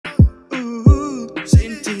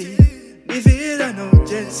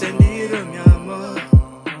Sendiro mi amor.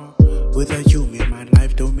 Without you, man, my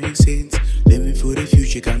life don't make sense. Living for the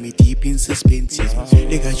future got me deep in suspense.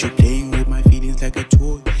 They got you playing with my feelings like a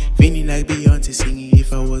toy. Feeling like Beyonce singing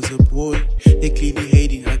if I was a boy. They clearly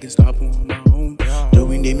hating, I can stop them on my own.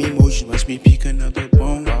 Doing them emotions, watch me pick another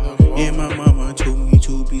bone. And my mama told me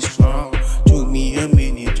to be strong. Took me a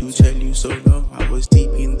minute to tell you so long. I was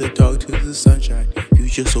deep in the dark to the sunshine.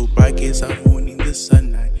 Future so bright, guess I'm on in the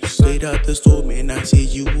sunlight. Straight out the storm and I said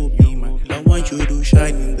you will be mine. I want you to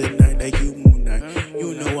shine in the night like you moonlight.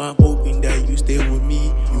 You know I'm hoping that you stay with me.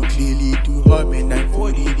 You clearly too hot, man, like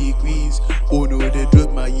 40 degrees. Oh no, they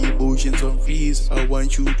drop my emotions on freeze. I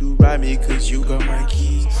want you to ride me cause you got my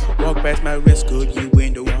keys. Walk past my wrist, girl, you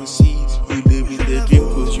went overseas.